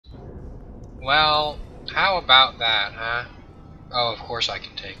Well, how about that, huh? Oh, of course I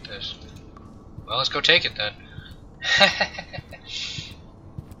can take this. Well, let's go take it then.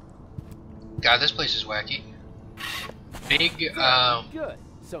 God, this place is wacky. Big, good.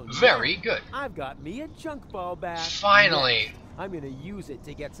 So very good. I've got me a junk ball back. Finally. Next, I'm gonna use it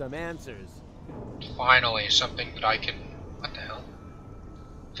to get some answers. Finally, something that I can... What the hell?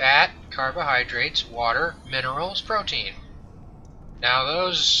 Fat, carbohydrates, water, minerals, protein. Now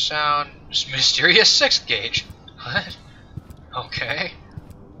those sound mysterious 6th gauge. What? Okay.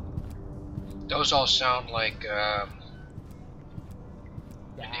 Those all sound like, an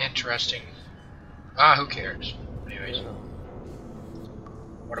interesting... Ah, who cares? Anyways.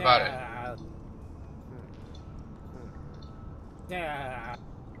 What about it?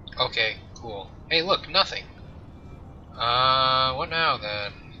 Okay, cool. Hey, look, nothing. What now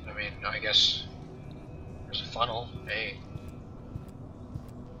then? I mean, I guess there's a funnel. Hey.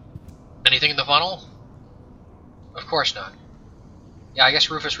 Anything in the funnel? Of course not. Yeah, I guess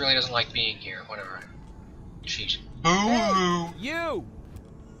Rufus really doesn't like being here. Whatever. Jeez. Boo! Hey, you!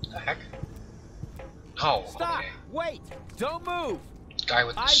 The heck? Oh, Stop! okay. Wait! Don't move! Guy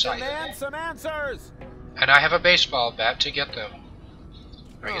with the I scythe. demand some answers! And I have a baseball bat to get them.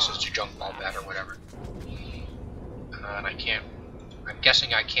 I guess it's a junk ball bat or whatever. And I can't... I'm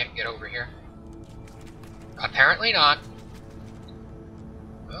guessing I can't get over here. Apparently not.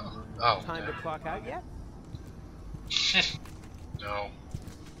 Oh. Oh. Time to clock out yet? No.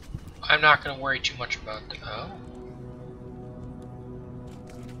 I'm not going to worry too much about the... Oh.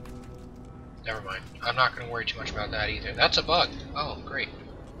 Never mind. I'm not going to worry too much about that either. That's a bug. Oh, great.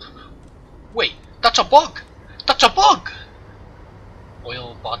 Wait, that's a bug! That's a bug!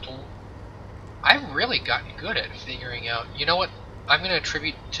 Oil bottle. I've really gotten good at figuring out... You know what? I'm going to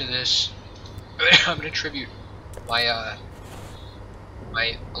attribute to this... I'm going to attribute my,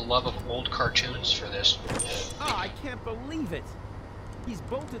 my love of old cartoons for this. Oh, I can't believe it! He's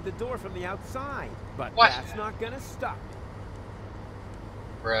bolted the door from the outside, but What? that's not gonna stop me.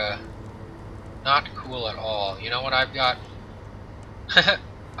 Bruh. Not cool at all. You know what I've got?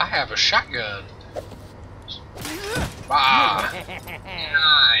 I have a shotgun. Ah,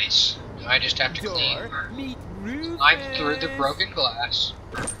 nice. I just have to climb through the broken glass.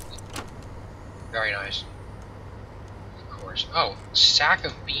 Very nice. Of course. Oh, sack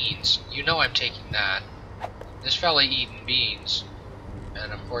of beans. You know I'm taking that. This fella eating beans.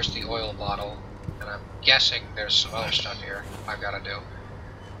 And of course the oil bottle. And I'm guessing there's some other stuff here I've got to do.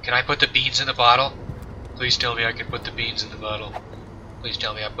 Can I put the beans in the bottle? Please tell me I can put the beans in the bottle. Please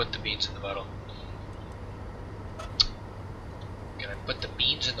tell me I put the beans in the bottle. Can I put the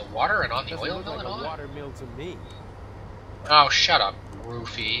beans in the water and on the oil mill and all? Water mill to me. Oh, shut up,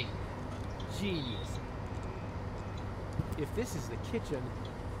 Rufy. Genius. If this is the kitchen,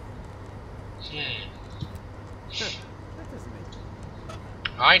 that doesn't make sense.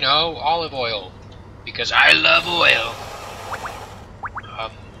 I know, olive oil. Because I love oil.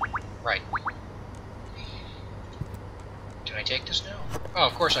 Right. Can I take this now? Oh,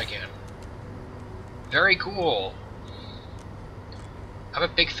 of course I can. Very cool. I'm a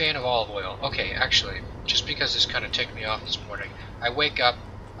big fan of olive oil. Okay, actually, just because this kind of ticked me off this morning, I wake up,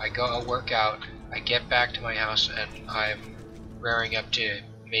 I go work out, I get back to my house, and I'm raring up to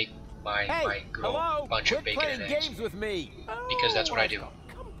make my girl bunch of bacon and eggs. Games with me. Because that's what I do.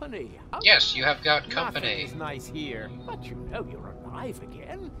 Company. Yes, you have got company. Nothing is nice here, but you know you're alive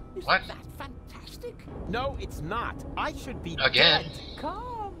again. Isn't What? that fantastic? No, it's not. I should be Again? dead.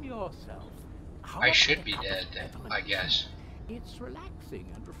 Calm yourself. I should be dead, I guess. It's relaxing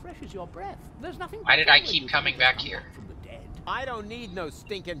and refreshes your breath. There's nothing. Why did I keep coming back here? From the dead. I don't need no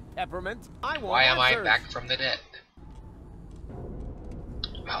stinking peppermint. I want Why am I answers. back from the dead?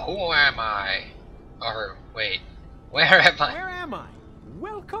 Who am I? Or, wait, where am I? Where am I?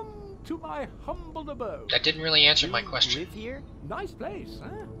 Welcome to my humble abode. That didn't really answer my You question. live here? Nice place, huh?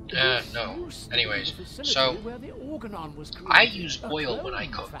 No. Used to be Anyways, the facility so where the organon was created. I use A oil when I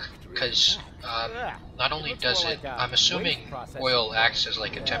clone cook, factory, because in fact. not only Looks does more it, like a I'm assuming waste processing oil acts as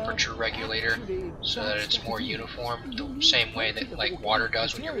plant. like a temperature regulator, Actually, so that it's more uniform, the same way that like organic water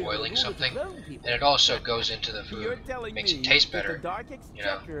does when you're material boiling in order to something, clone people. and it also goes into the You're food, telling makes me it taste that better, the dark you know.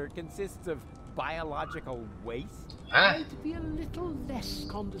 exchequer consists of biological waste? Huh? I'd be a little less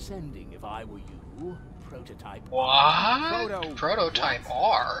condescending if I were you. Prototype. What? Prototype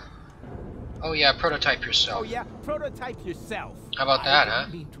R? Oh yeah, prototype yourself. Oh yeah, prototype yourself. How about that, I huh?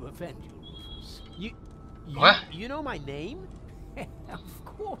 didn't mean to offend you, Rufus. What? You know my name? Of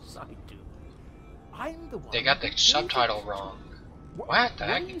course I do. I'm the one. They got the subtitle wrong. What the What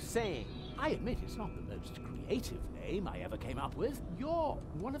heck? are you saying? I admit it's not the most creative name I ever came up with. You're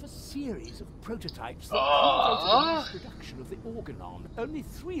one of a series of prototypes that mass production of the organon. Only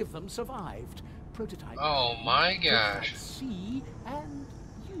 3 of them survived. Prototype Oh my gosh. Prototype C and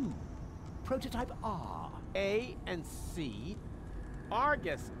U. Prototype R. A and C,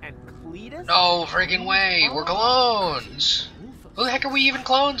 Argus and Cletus? No friggin' way, we're clones! Who the heck are we even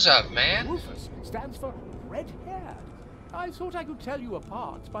clones of, man? Rufus stands for red-haired. I thought I could tell you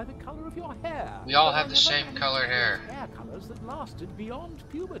apart by the color of your hair. We all have the same colored hair. Hair colors that lasted beyond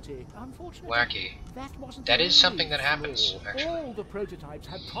puberty, unfortunately. Wacky. That That is the something only that happens, flaw. actually. All the prototypes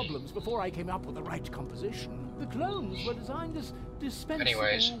had problems before I came up with the right composition. The clones were designed as dispensable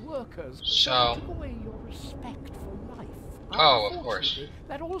Anyways, workers. so That took away your respect for life. Oh, of course.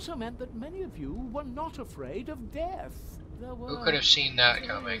 That also meant that many of you were not afraid of death. There were who could have seen that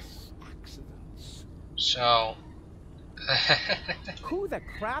coming? accidents. So Who the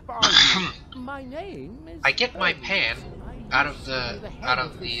crap are you? My name is I get my pan out of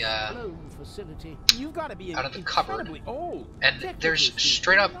facility. You've got to be out of the cupboard, incredibly old. and there's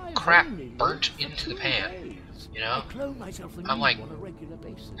straight up crap burnt into the pan. You know? I'm like,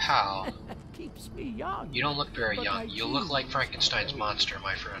 how? Keeps me young. You don't look very young. You look like Frankenstein's monster,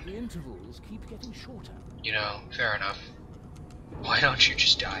 my friend. The intervals keep getting shorter. You know, fair enough. Why don't you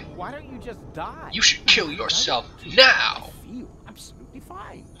just die? Why don't you just die? You should kill yourself now! I feel absolutely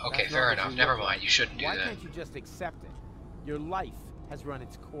fine. Okay, That's fair not enough. what you Never look mind. like. You shouldn't do Why that. can't you just accept it? Your life has run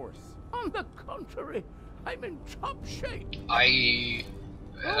its course. On the contrary, I'm in top shape.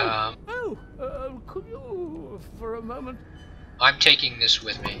 Could you, for a moment? I'm taking this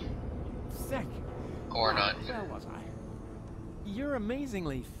with me. Thank you. Or not. Where was I? You're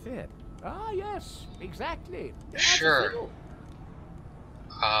amazingly fit. Ah, yes, exactly. That's Sure. a fiddle.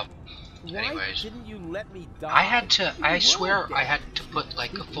 Why Anyways. didn't you let me die? I swear I had to put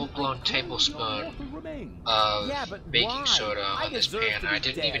like a full-blown tablespoon of Yeah, but baking why? soda I on this deserve pan, to and I be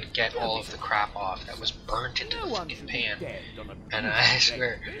didn't dead. even get all of the crap off that was burnt into No the one fucking should be pan. dead on a And I Tuesday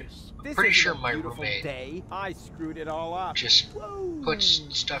swear, like this. This pretty isn't sure a my beautiful roommate day. I screwed it all up. just Whoa, puts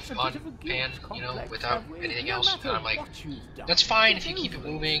stuff that's a on bit of a pan, guilt you know, complex, without have we? anything No else, matter and I'm like, what you've done, that's fine get if you keep it over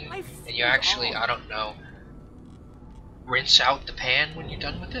moving, Life and you moves actually, on. I don't know, rinse out the pan when you're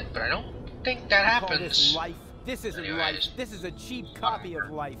done with it, but I don't think that Call this happens. life. This isn't Anyways. life. This is a cheap copy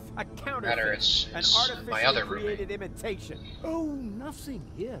of life. A counterfeit. Better, it's an my artificially other roommate. created imitation. Oh, nothing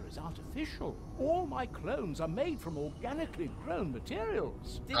here is artificial. All my clones are made from organically grown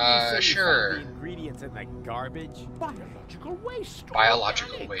materials. Didn't you say sure. you found the ingredients in the garbage? Biological waste.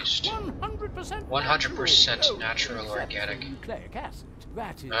 Biological organic, waste. 100% 100% natural except for organic. nucleic acid.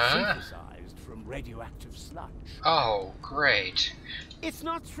 That is Ah. synthesized from radioactive sludge. Oh, great. It's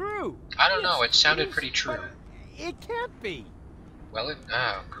not true. I don't know, Yes, it sounded it is, pretty true. It can't be. Well,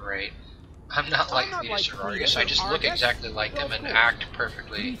 oh, great. I'm not like not Cletus like or Argus, Cletus I or just look Argus. exactly like Well, them of and course. act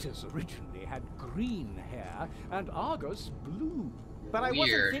perfectly Cletus originally had green hair and Argus blue. But I wasn't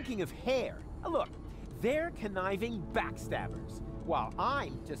weird. thinking of hair. Look, they're conniving backstabbers, while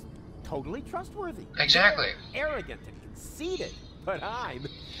I'm just totally trustworthy. Exactly. They're arrogant and conceited, but I'm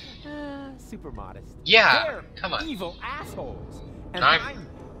super modest. Yeah, They're come on. evil assholes, and I'm-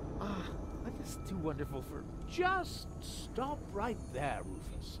 I'm just too wonderful for. Just stop right there,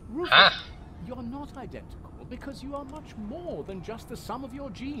 Rufus. Rufus, Huh? you're not identical because you are much more than just the sum of your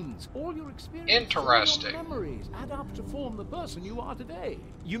genes. All your experiences, Interesting. all your memories add up to form the person you are today.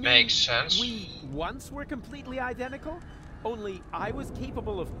 You mean Makes sense. we once were completely identical? Only I was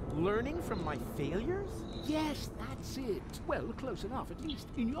capable of learning from my failures? Yes, that's it. Well, close enough, at least.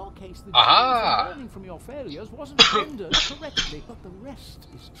 In your case, the Aha! gene for learning from your failures wasn't rendered correctly, but the rest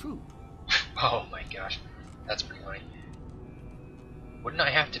is true. Oh my gosh, that's pretty funny. Wouldn't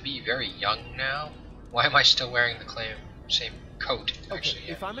I have to be very young now? Why am I still wearing the same coat, actually?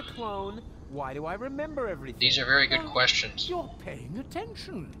 Okay, if I'm a clone, why do I remember everything? These are very good Well, questions. You're paying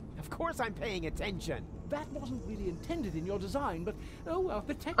attention. Of course I'm paying attention. That wasn't really intended in your design, but oh well,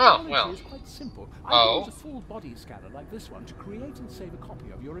 the technology well. is quite simple. I Oh. can use a full body scanner like this one to create and save a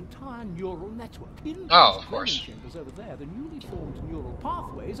copy of your entire neural network. In Oh, those of course. cloning chambers over there, the newly formed neural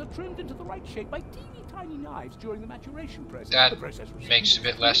pathways are trimmed into the right shape by teeny tiny knives during the maturation process. That the process makes a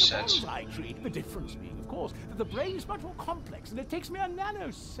bit less resembles sense. a bonsai tree. The difference being, of course, that the brain is much more complex, and it takes me a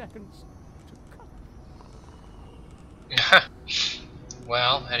nanosecond to cut.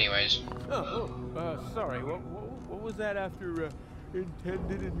 Well, anyways. Sorry, what was that after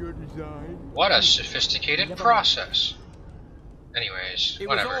intended in your design? What a sophisticated process. Anyways, It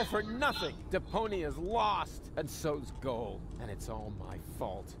was whatever. all for nothing. Deponia's lost, and so's gold, and it's all my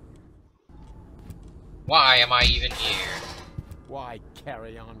fault. Why am I even here? Why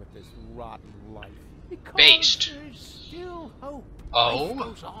carry on with this rotten life? Because based. there is still hope. Oh? Life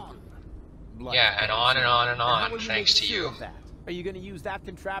goes on. Yeah, and on and on and how on, will you thanks make to sure you. of that? Are you going to use that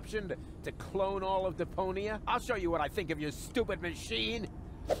contraption to clone all of Deponia? I'll show you what I think of your stupid machine.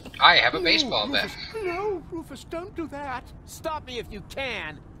 I have a baseball bat. Rufus, no, Rufus, don't do that. Stop me if you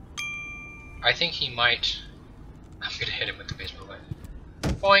can. I think he might... I'm gonna hit him with the baseball bat.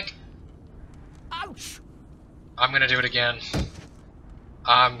 Boink! Ouch! I'm gonna do it again.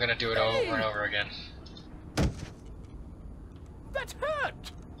 I'm gonna do it over and over again. That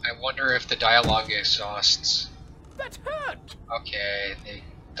hurt! I wonder if the dialogue exhausts. That hurt! Okay, the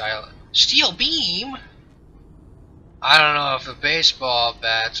dialogue... Steel beam?! I don't know if the baseball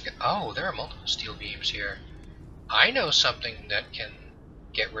bat's... Oh, there are multiple steel beams here. I know something that can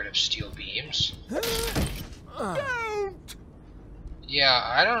get rid of steel beams. Don't! Yeah,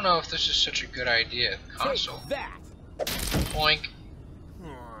 I don't know if this is such a good idea. Console. Take that. Boink.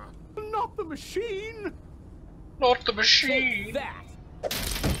 Not the machine! Not the machine! Take that.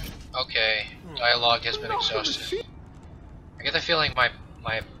 Okay, dialogue has been Not the exhausted. machine. I get the feeling my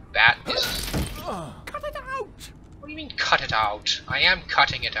bat is... Cut it out! What do you mean, cut it out? I am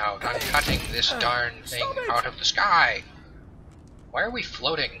cutting it out. I'm cutting this darn thing out of the sky. Why are we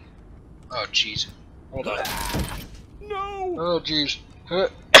floating? Oh, jeez. Hold on. No! Oh, jeez. There.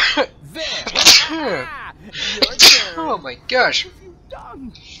 Ah, your turn. Oh my gosh. What have you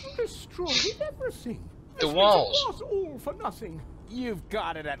done? You destroyed everything. The This walls. was all for nothing. You've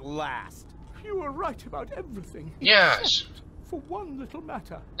got it at last. You were right about everything. Yes. Except for one little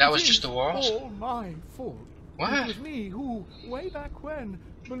matter. That It was is just the walls? All my fault. What? It was me who, way back when,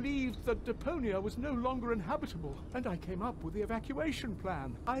 believed that Deponia was no longer inhabitable, and I came up with the evacuation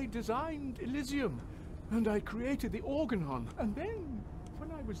plan. I designed Elysium, and I created the Organon, and then,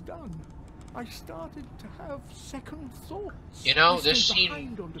 when I was done, I started to have second thoughts. You know, I this stayed scene,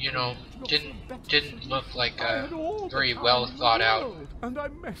 behind on you Deponia know, to look for a better didn't solution. look like I a had all the very time well in the thought out world, and I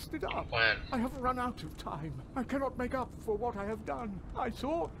messed it up. plan. I have run out of time. I cannot make up for what I have done. I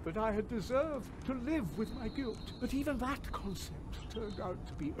thought that I had deserved to live with my guilt, but even that concept turned out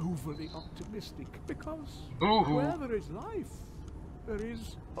to be overly optimistic, because Boo-hoo. where there is life, there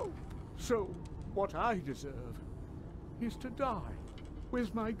is hope. So, what I deserve is to die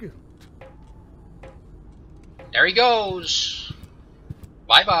with my guilt. There he goes.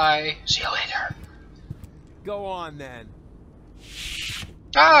 Bye-bye. See you later. Go on then.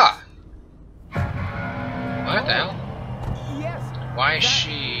 Ah! What the hell? Yes. Why is that-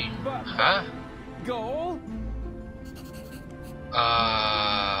 she... but- Huh? Goal?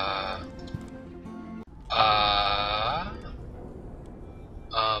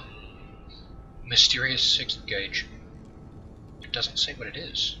 Mysterious sixth gauge. It doesn't say what it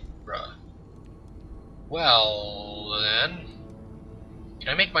is, bruh. Well, then... Can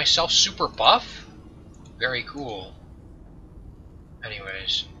I make myself super buff? Very cool.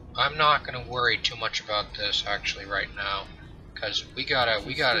 Anyways, I'm not gonna worry too much about this actually right now, because we gotta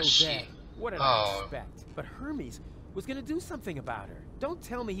She's still see. dead. What did Oh. I expect? But Hermes was gonna do something about her. Don't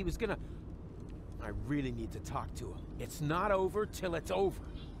tell me he was gonna... I really need to talk to him. It's not over till it's over.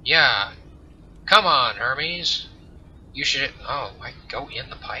 Yeah. Come on, Hermes. You should... Oh, I can go in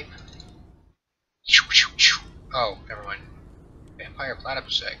the pipe? Oh, never mind. Vampire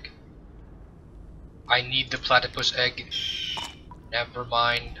platypus egg. I need the platypus egg. Never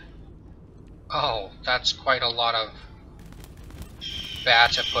mind. Oh, that's quite a lot of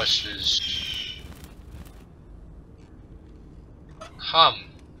platypuses.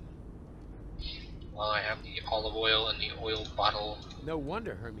 Well, I have the olive oil in the oil bottle. No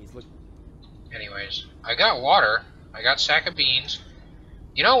wonder Hermes looked... Anyways, I got water. I got sack of beans.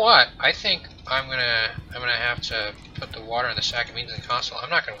 You know what? I think I'm gonna have to put the water in the sack of beans in the console. I'm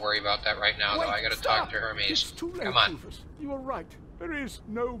not gonna worry about that right now, though. I gotta talk to Hermes. It's too late, Come on. Rufus. You are right. There is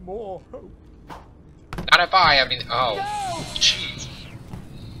no more hope. Not if I have anything. Oh, jeez.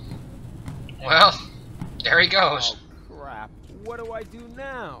 Well, there he goes. Oh, crap. What do I do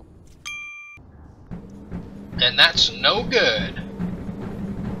now? And that's no good.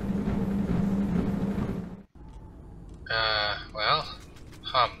 Well,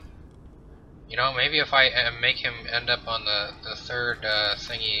 you know, maybe if I make him end up on the third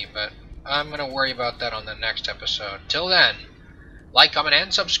thingy, but I'm gonna worry about that on the next episode. Till then, like, comment,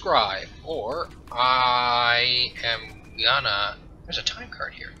 and subscribe, or I am gonna... There's a time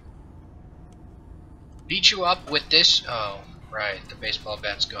card here. Beat you up with this... Oh, right, the baseball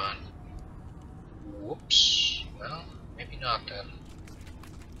bat's gone. Whoops. Well, maybe not then.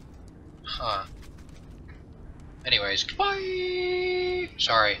 Huh. Anyways, goodbye!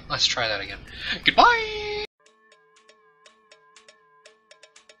 Sorry, let's try that again. Goodbye!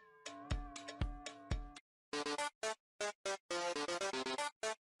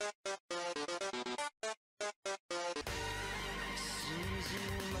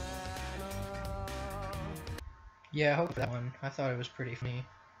 Yeah, I hope that one. I thought it was pretty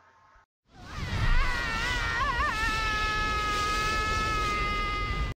funny.